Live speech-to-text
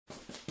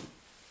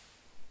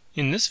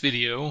In this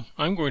video,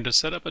 I'm going to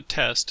set up a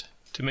test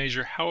to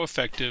measure how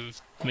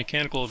effective the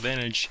mechanical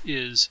advantage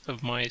is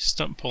of my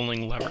stump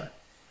pulling lever.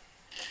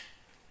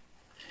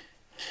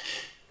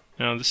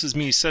 Now this is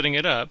me setting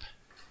it up,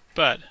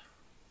 but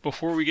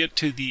before we get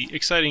to the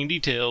exciting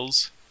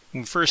details,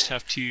 we first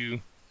have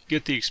to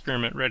get the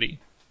experiment ready.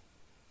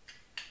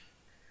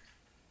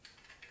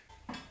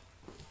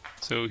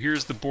 So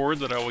here's the board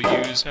that I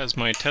will use as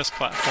my test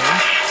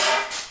platform,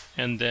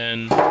 and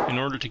then in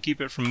order to keep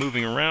it from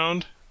moving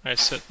around, I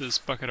set this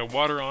bucket of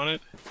water on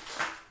it.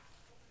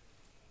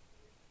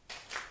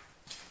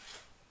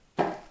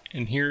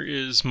 And here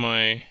is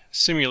my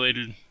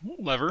simulated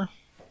lever.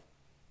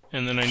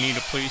 And then I need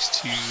a place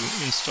to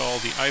install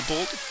the eye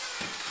bolt.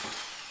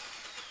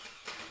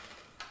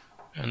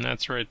 And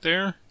that's right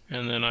there.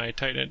 And then I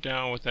tighten it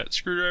down with that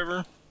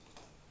screwdriver.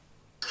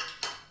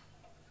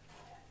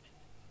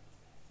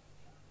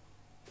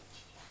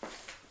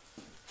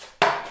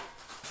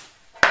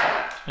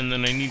 And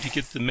then I need to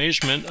get the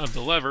measurement of the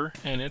lever,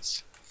 and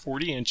it's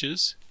 40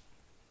 inches.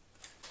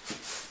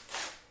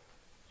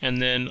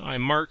 And then I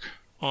mark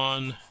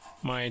on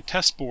my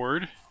test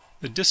board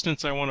the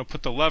distance I want to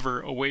put the lever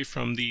away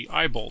from the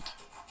eye bolt.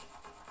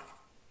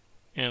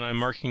 And I'm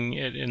marking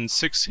it in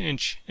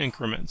 6-inch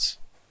increments.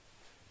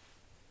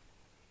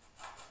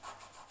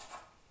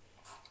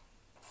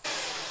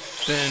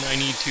 Then I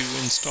need to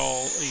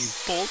install a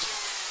bolt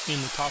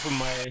in the top of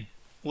my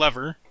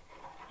lever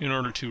in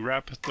order to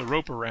wrap the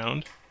rope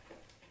around.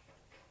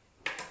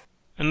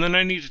 And then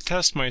I need to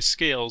test my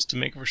scales to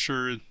make for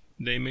sure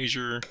they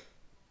measure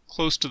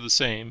close to the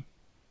same.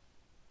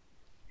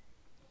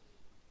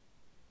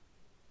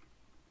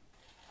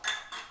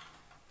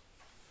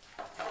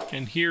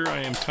 And here I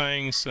am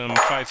tying some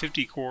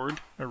 550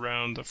 cord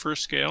around the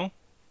first scale.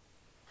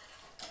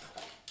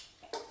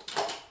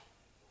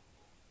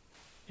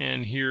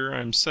 And here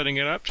I'm setting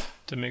it up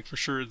to make for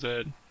sure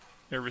that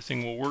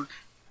everything will work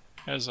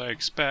as I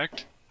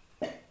expect.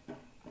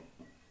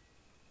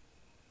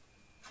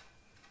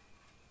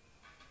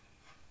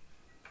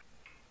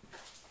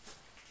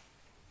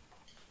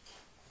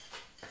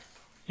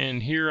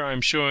 And here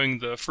I'm showing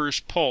the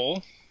first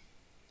pull.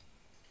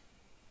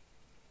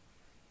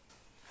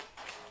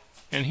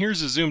 And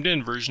here's a zoomed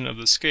in version of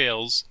the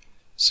scales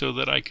so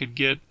that I could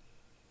get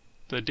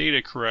the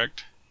data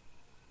correct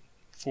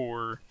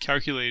for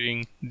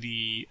calculating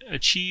the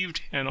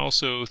achieved and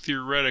also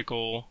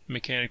theoretical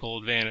mechanical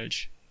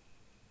advantage.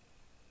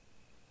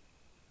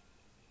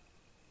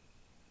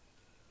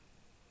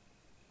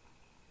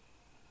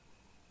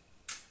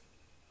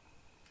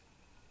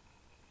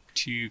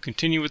 To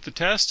continue with the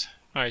test,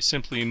 I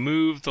simply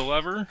move the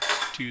lever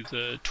to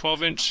the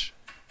 12-inch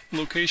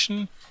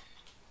location,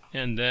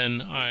 and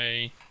then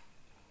I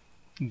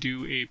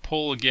do a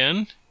pull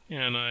again,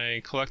 and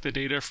I collect the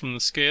data from the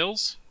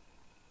scales.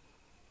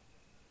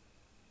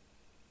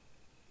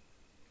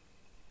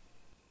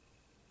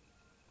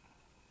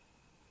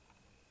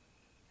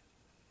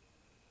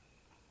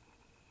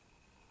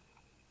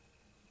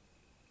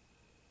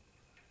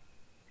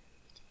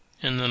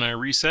 And then I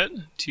reset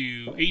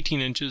to 18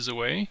 inches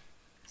away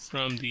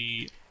from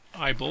the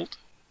eye bolt,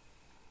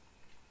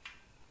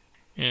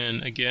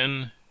 and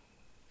again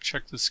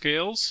check the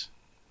scales,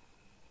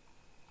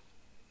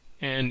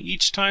 and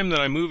each time that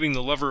I'm moving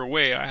the lever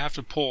away I have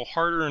to pull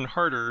harder and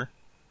harder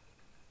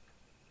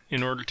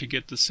in order to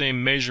get the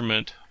same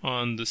measurement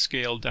on the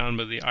scale down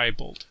by the eye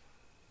bolt.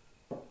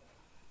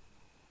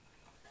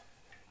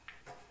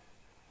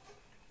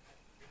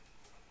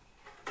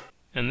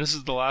 And this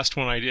is the last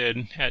one I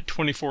did at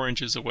 24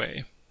 inches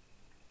away.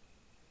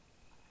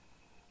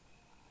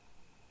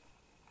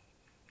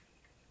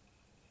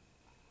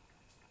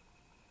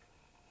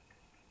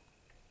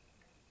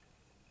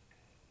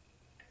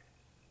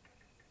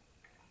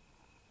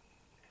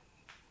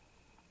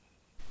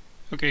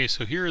 Okay,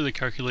 so here are the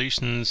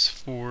calculations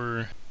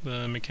for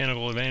the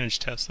mechanical advantage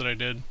test that I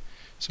did.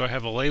 So I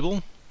have a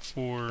label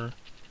for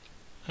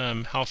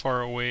how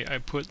far away I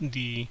put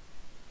the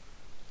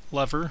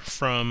lever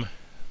from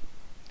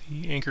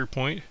the anchor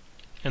point,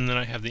 and then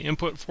I have the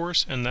input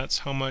force, and that's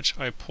how much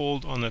I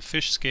pulled on the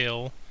fish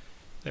scale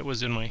that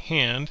was in my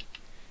hand.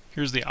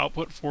 Here's the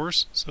output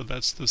force, so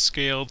that's the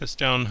scale that's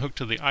down hooked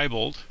to the eye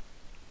bolt.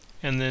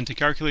 And then to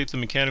calculate the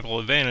mechanical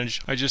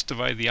advantage, I just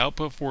divide the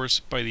output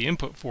force by the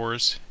input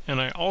force, and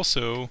I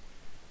also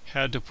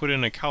had to put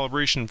in a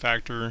calibration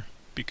factor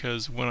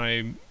because when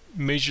I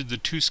measured the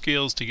two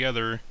scales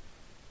together,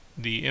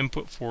 the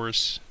input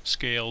force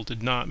scale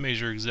did not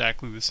measure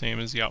exactly the same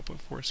as the output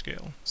force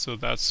scale. So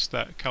that's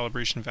that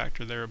calibration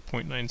factor there of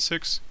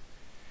 0.96.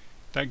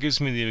 That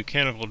gives me the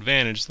mechanical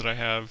advantage that I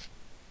have.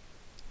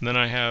 And then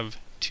I have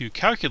to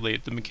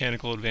calculate the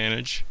mechanical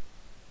advantage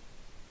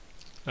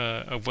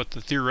of what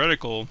the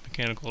theoretical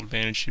mechanical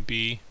advantage should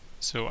be.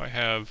 So I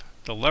have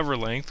the lever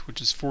length, which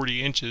is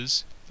 40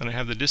 inches, then I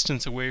have the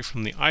distance away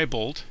from the eye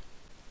bolt,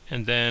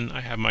 and then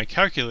I have my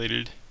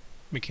calculated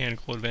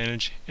mechanical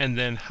advantage, and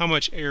then how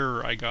much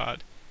error I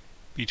got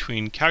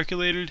between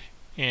calculated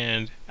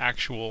and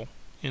actual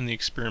in the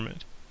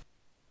experiment.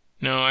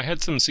 Now, I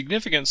had some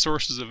significant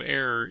sources of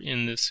error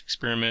in this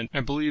experiment.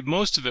 I believe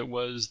most of it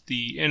was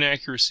the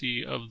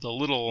inaccuracy of the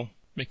little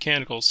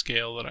mechanical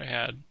scale that I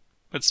had.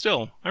 But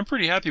still, I'm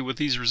pretty happy with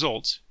these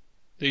results.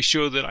 They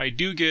show that I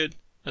do get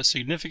a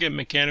significant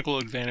mechanical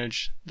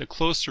advantage the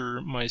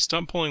closer my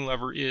stump pulling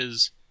lever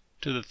is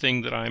to the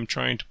thing that I'm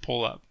trying to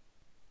pull up.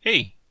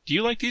 Hey, do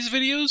you like these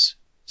videos?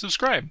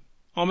 Subscribe.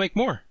 I'll make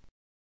more.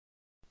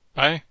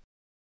 Bye.